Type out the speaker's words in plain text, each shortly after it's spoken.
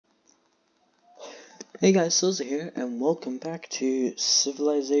Hey guys, Silza here, and welcome back to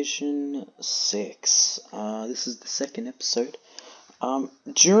Civilization 6. This is the second episode.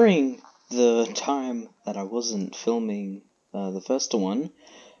 During the time that I wasn't filming the first one,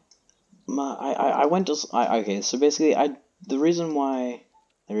 I went to okay. So basically, the reason why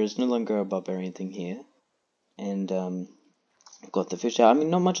there is no longer a barbarian thing here, and got the fish out. I mean,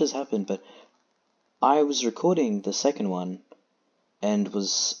 not much has happened, but I was recording the second one, and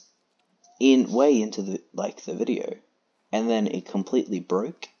was way into the video, and then it completely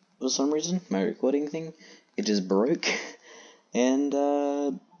broke for some reason. My recording thing, it just broke, and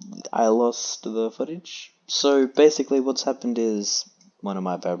I lost the footage. So basically what's happened is one of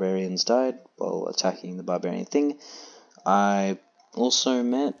my barbarians died while attacking the barbarian thing. I also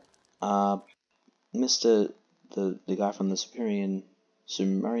met Mr. the guy from the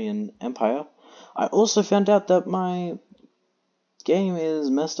Sumerian Empire. I also found out that my game is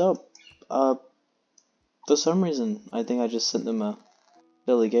messed up. For some reason, I think I just sent them a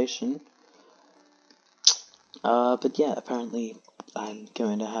delegation. But yeah, apparently I'm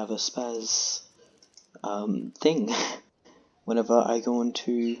going to have a spaz thing whenever I go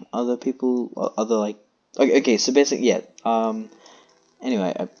into other people, okay, so basically, yeah,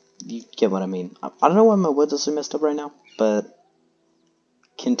 anyway, you get what I mean. I don't know why my words are so messed up right now, but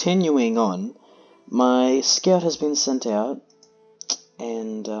continuing on, my scout has been sent out,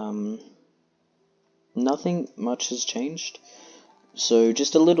 and nothing much has changed. So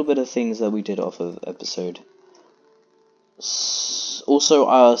just a little bit of things that we did off of episode.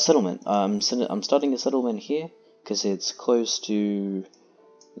 Also, settlement. I'm starting a settlement here because it's close to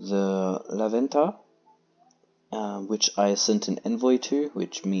the La Venta, which I sent an envoy to,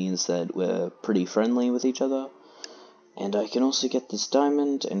 which means that we're pretty friendly with each other. And I can also get this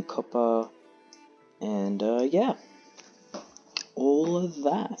diamond and copper, and yeah, all of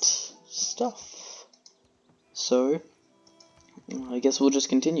that stuff. So I guess we'll just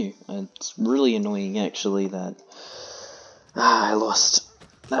continue. It's really annoying, actually, that I lost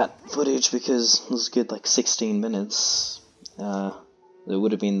that footage because it was a good, 16 minutes. It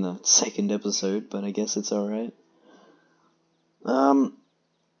would have been the second episode, but I guess it's alright.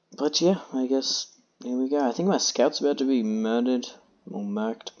 But yeah, I guess here we go. I think my scout's about to be murdered or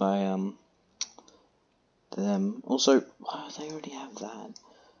marked by, them. Also, why do they already have that?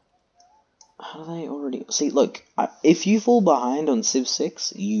 How do they already... See, look, if you fall behind on Civ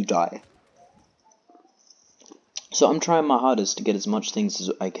 6, you die. So I'm trying my hardest to get as much things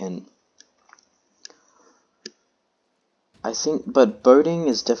as I can. I think, but boating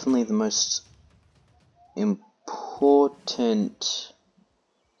is definitely the most important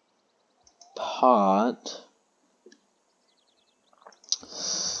part.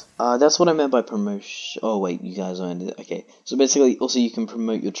 That's what I meant by promotion. Oh wait, you guys aren't it. Okay, so basically, also you can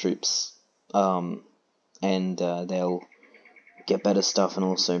promote your troops, and they'll get better stuff and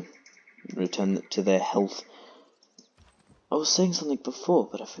also return to their health. I was saying something before,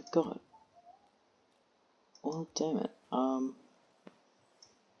 but I forgot. Well, damn it.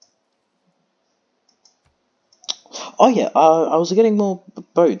 Oh yeah, I was getting more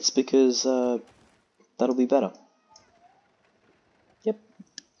boats because that'll be better. Yep.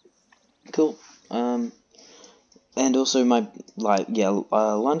 Cool. And also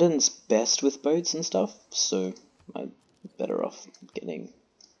London's best with boats and stuff, so I'm better off getting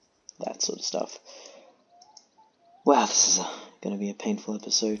that sort of stuff. Wow, this is gonna be a painful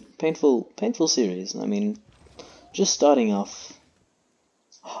episode. Painful series. I mean, just starting off.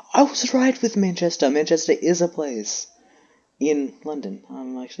 I was right with Manchester. Manchester is a place in London.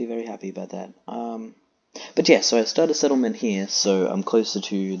 I'm actually very happy about that. But yeah, so I started a settlement here, so I'm closer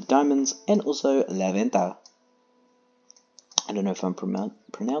to the diamonds and also La Venta. I don't know if I'm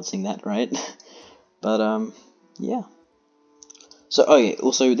pronouncing that right, but yeah. So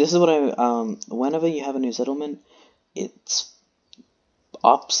also this is what whenever you have a new settlement, it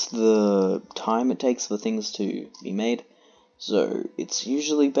ups the time it takes for things to be made. So it's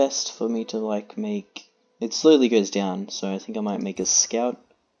usually best for me to make. It slowly goes down, so I think I might make a scout,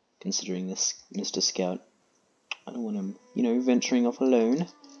 considering this Mr. Scout. I don't want him, venturing off alone.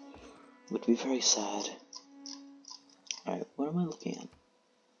 Would be very sad. Alright, what am I looking at?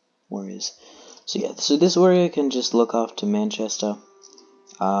 Warriors. So yeah, so this warrior can just look after Manchester,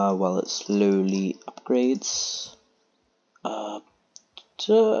 while it slowly upgrades,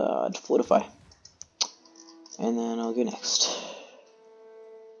 to fortify. And then I'll go next.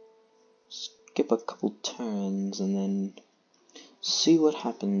 Skip a couple turns and then see what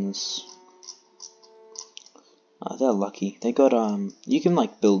happens. They're lucky. They got you can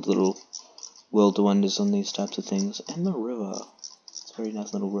build little world wonders on these types of things. And the river. It's a very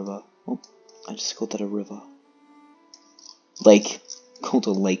nice little river. Oh, I just called that a river. Lake. Called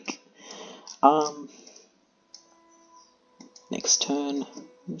a lake. Next turn.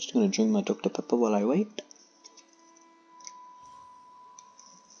 I'm just gonna drink my Dr. Pepper while I wait.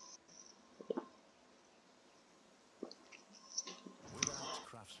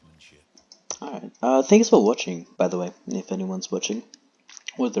 Alright, thanks for watching, by the way, if anyone's watching.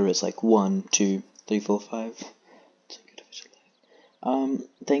 Whether it's like 1, 2, 3, 4, 5.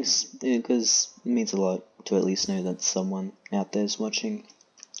 Thanks, because it means a lot to at least know that someone out there is watching.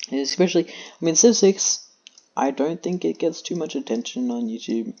 And especially, I mean, Civ 6, I don't think it gets too much attention on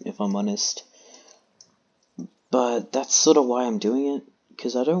YouTube, if I'm honest. But that's sort of why I'm doing it,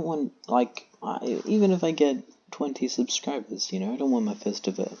 because I don't want, like, even if I get 20 subscribers, you know, I don't want my first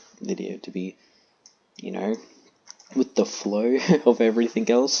ever video to be, you know, with the flow of everything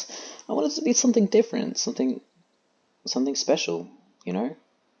else. I want it to be something different, something special, you know?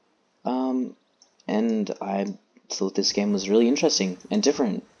 And I thought this game was really interesting and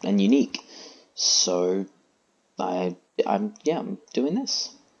different and unique. So I'm doing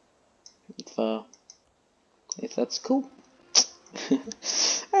this. If that's cool.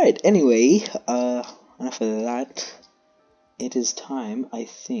 Alright, anyway, enough of that. It is time, I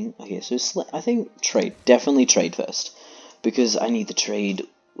think. Okay, so I think trade. Definitely trade first. Because I need to trade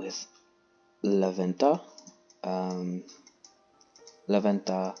with Laventa.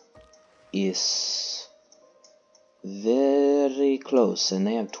 Laventa is very close, and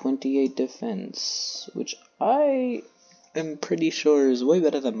they have 28 defense, which I am pretty sure is way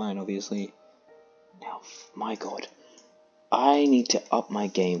better than mine, obviously. Now, my god, I need to up my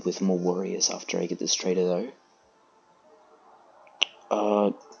game with more warriors after I get this trader, though.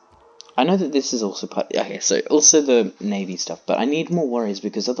 I know that this is also part. Okay, so also the navy stuff, but I need more warriors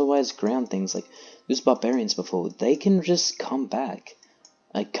because otherwise, ground things like those barbarians before, they can just come back,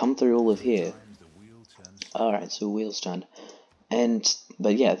 like come through all of here. Alright, so wheels turned.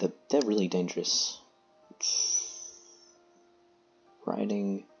 But yeah, they're really dangerous.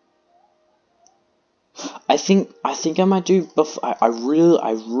 Riding. I think I might do buff. I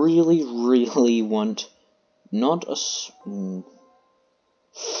really want not a.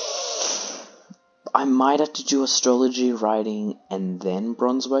 I might have to do astrology, writing, and then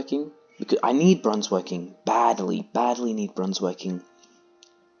bronze working because I need bronze working badly need bronze working.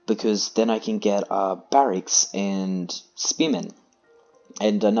 Because then I can get barracks and spearmen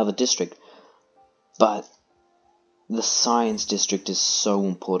and another district. But the science district is so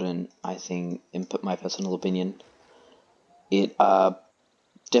important, I think, in my personal opinion. It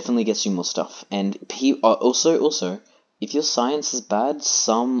definitely gets you more stuff. And also, if your science is bad,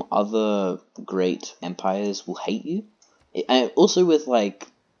 some other great empires will hate you. And also with like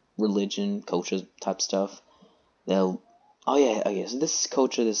religion, culture type stuff, they'll. Oh yeah, okay, so this is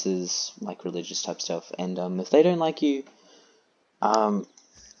culture, this is like religious type stuff, and if they don't like you,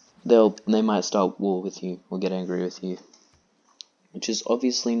 they might start war with you, or get angry with you, which is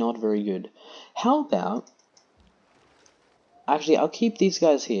obviously not very good. How about, actually, I'll keep these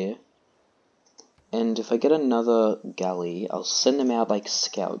guys here, and if I get another galley, I'll send them out like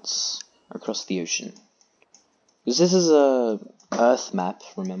scouts across the ocean. Because this is a Earth map,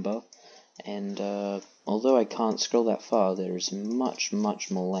 remember? And although I can't scroll that far, there is much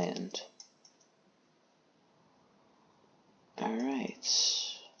more land. Alright.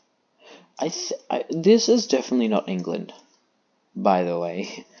 This is definitely not England, by the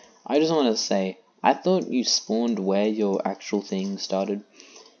way. I just want to say, I thought you spawned where your actual thing started.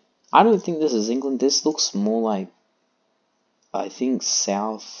 I don't think this is England. This looks more like, I think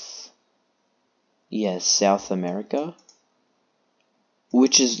South America.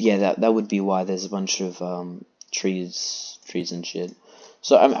 Which is, yeah, that would be why there's a bunch of trees and shit.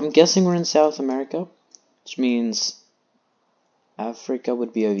 So I'm guessing we're in South America, which means Africa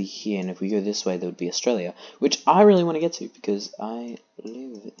would be over here, and if we go this way, there would be Australia, which I really want to get to because I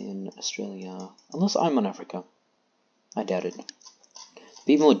live in Australia. Unless I'm on Africa, I doubt it.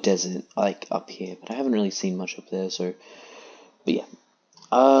 Be more desert, like up here, but I haven't really seen much up there. So, but yeah.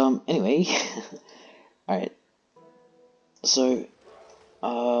 Anyway, all right. So.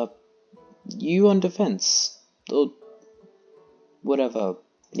 You on defense, or whatever,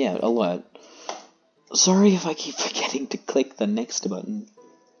 yeah, alert. Sorry if I keep forgetting to click the next button.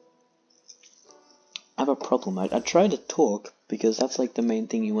 I have a problem. I try to talk, because that's like the main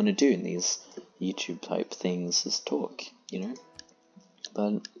thing you want to do in these YouTube type things, is talk, you know?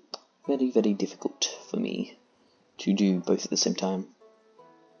 But very difficult for me to do both at the same time.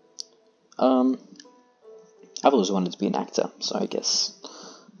 I've always wanted to be an actor, so I guess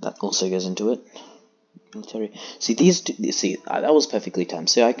that also goes into it. military. See, these two, see, that was perfectly timed.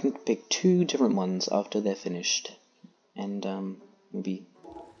 So I can pick 2 different ones after they're finished. And, maybe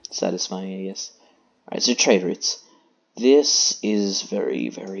satisfying, I guess. Alright, so trade routes. This is very,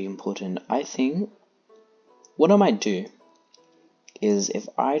 very important. I think what I might do is if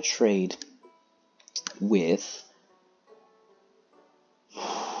I trade with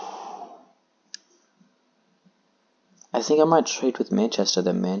I think I might trade with Manchester,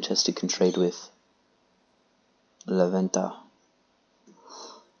 then Manchester can trade with Leventa.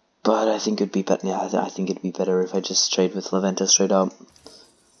 But I think it'd be better. Yeah, I think it'd be better if I just trade with Leventa straight up.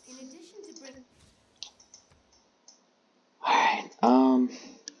 Alright,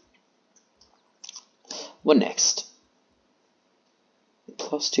 what next?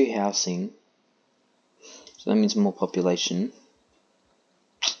 +2 housing. So that means more population.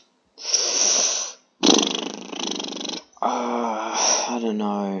 I don't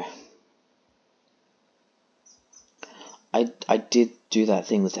know. I did do that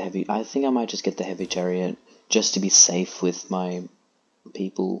thing with the heavy. I think I might just get the heavy chariot just to be safe with my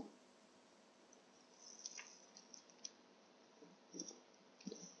people.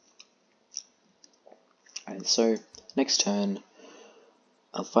 Alright, so next turn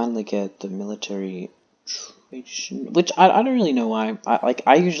I'll finally get the military tradition, which I don't really know why.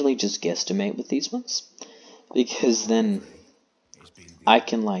 I usually just guesstimate with these ones because then I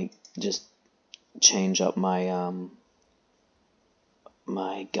can like just change up my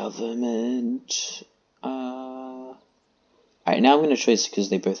my government. Alright, now I'm gonna choose because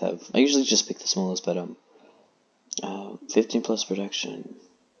they both have. I usually just pick the smallest, but 15 plus production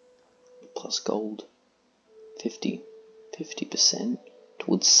plus gold, 50%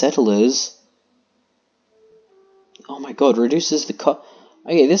 towards settlers. Oh my god, reduces the cost.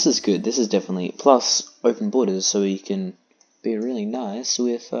 Okay, this is good. This is definitely plus open borders, so you can be really nice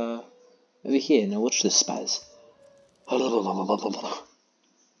with over here. Now watch this spaz.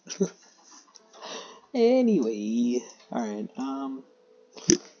 Anyway, alright,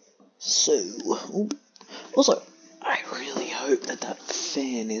 so, also, I really hope that that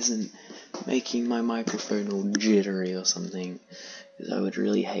fan isn't making my microphone all jittery or something, because I would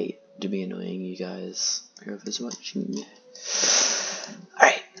really hate to be annoying you guys, whoever's watching.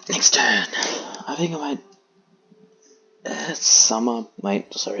 Alright, next turn. I think I might, it's summer.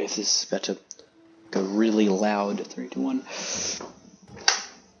 Wait, sorry if this is about to go really loud. 3, 2, 1.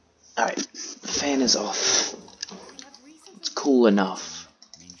 Alright, the fan is off. It's cool enough.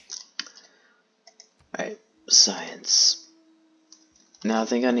 Alright, science. Now I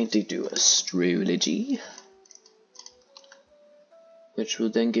think I need to do astrology, which will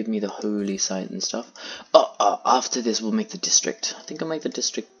then give me the holy site and stuff. After this we'll make the district. I think I'll make the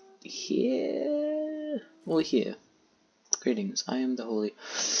district here, or here. Greetings, I am the holy.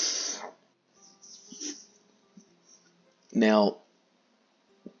 Now,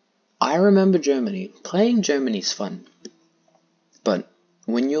 I remember Germany. Playing Germany's fun, but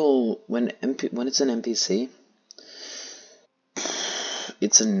when it's an NPC,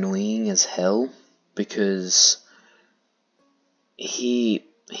 it's annoying as hell because he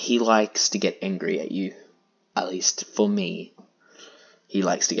likes to get angry at you. At least for me, he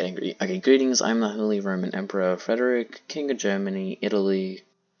likes to get angry. Okay, greetings. I'm the Holy Roman Emperor Frederick, King of Germany, Italy,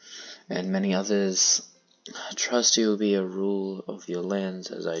 and many others. I trust you will be a rule of your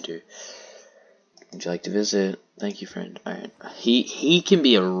lands as I do. Would you like to visit? Thank you, friend. Alright. He can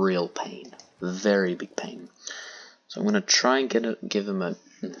be a real pain. Very big pain. So I'm gonna try and give him a,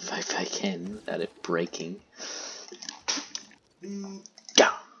 if I can, without it breaking.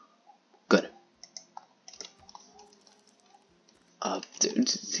 Yeah. Good.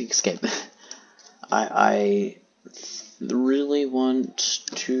 Escape. I really want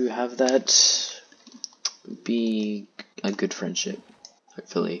to have that be a good friendship.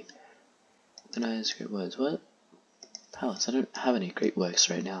 Hopefully. Then I have great words. What? Palace. I don't have any great works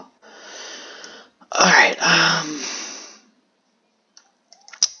right now. Alright,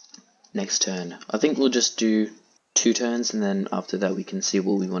 next turn. I think we'll just do 2 turns and then after that we can see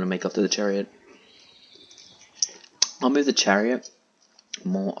what we want to make after the chariot. I'll move the chariot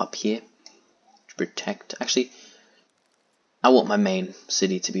more up here to protect. Actually, I want my main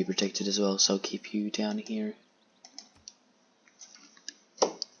city to be protected as well, so I'll keep you down here.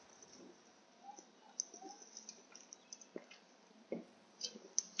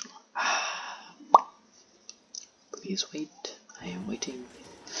 Please wait. I am waiting.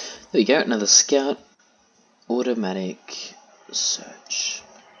 There we go. Another scout. Automatic search.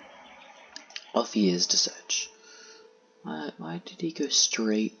 Off he is to search. Why did he go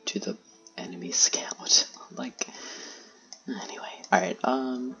straight to the enemy scout? Like, anyway. Alright,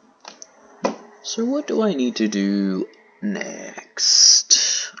 So what do I need to do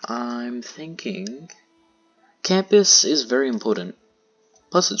next? I'm thinking campus is very important,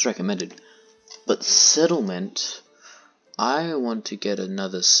 plus it's recommended, but settlement, I want to get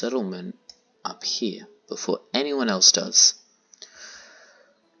another settlement up here before anyone else does.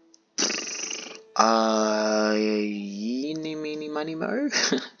 Eeny, meeny, miny, mo.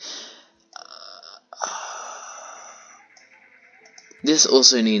 This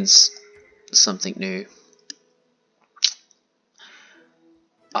also needs something new.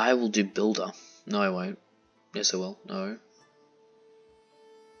 I will do builder. No, I won't. Yes, I will. No.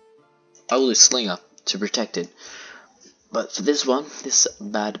 I will do slinger to protect it. But for this one, this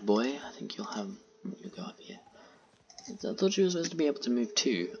bad boy, I think you'll go up here. I thought you were supposed to be able to move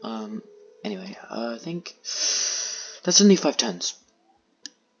too. Anyway, I think that's only 5 turns.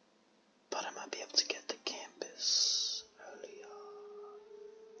 But I might be able to get the campus earlier.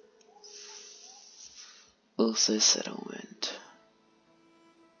 Also settlement.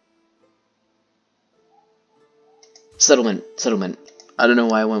 Settlement. I don't know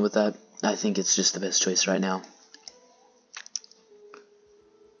why I went with that. I think it's just the best choice right now.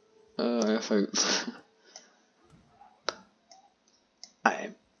 I hope.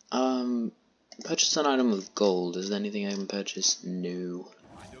 Alright. Purchase an item with gold. Is there anything I can purchase? No.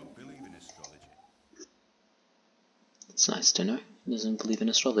 I don't believe in astrology. It's nice to know. He doesn't believe in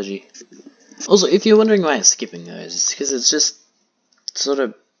astrology. Also, if you're wondering why I'm skipping those, it's because it's just sort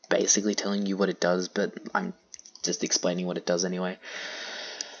of basically telling you what it does, but I'm just explaining what it does anyway.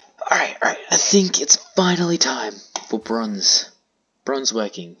 Alright, I think it's finally time for bronze. Bronze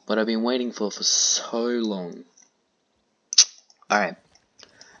working, what I've been waiting for so long. Alright,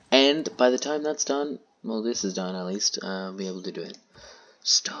 and by the time that's done, well, this is done at least, I'll be able to do it.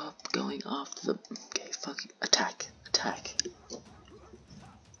 Stop going after the... Okay, fuck it. Attack.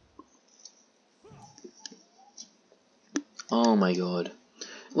 Oh my god.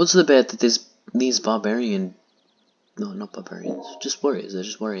 What's the bet that these barbarian... No, not barbarians. Just warriors. They're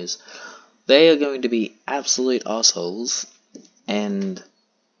just warriors. They are going to be absolute assholes. And...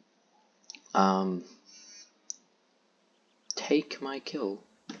 take my kill.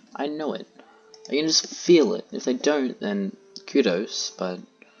 I know it. I can just feel it. If they don't, then kudos, but...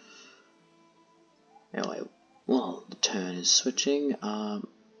 Anyway, well, the turn is switching. I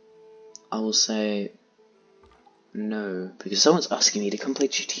will say... No, because someone's asking me to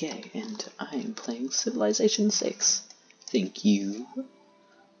complete GTA, and I am playing Civilization 6. Thank you.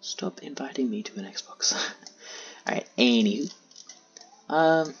 Stop inviting me to an Xbox. Alright, anywho.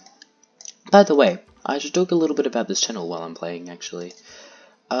 By the way, I should talk a little bit about this channel while I'm playing, actually.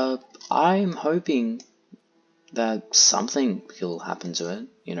 I'm hoping that something will happen to it,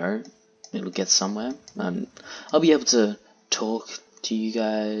 you know? It'll get somewhere, and I'll be able to talk to you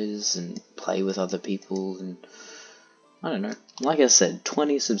guys, and play with other people, and... I don't know. Like I said,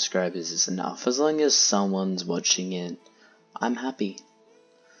 20 subscribers is enough. As long as someone's watching it, I'm happy.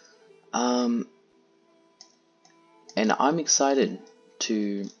 And I'm excited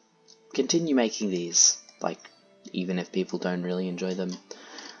to continue making these. Like, even if people don't really enjoy them,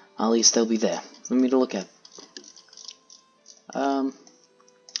 at least they'll be there for me to look at.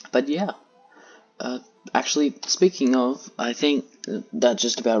 But yeah. Actually, speaking of, I think that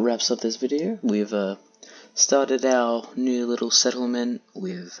just about wraps up this video. We've, started our new little settlement.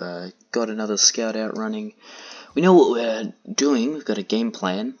 We've got another scout out running. We know what we're doing. We've got a game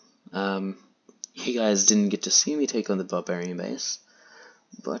plan. You guys didn't get to see me take on the barbarian base,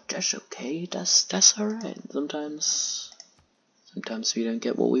 but that's okay. That's alright. Sometimes we don't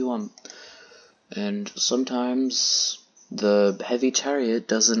get what we want, and sometimes the heavy chariot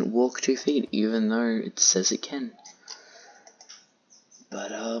doesn't walk 2 feet, even though it says it can.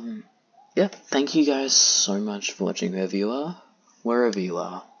 But yeah, thank you guys so much for watching, whoever you are, wherever you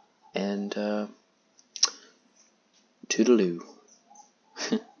are, and toodaloo.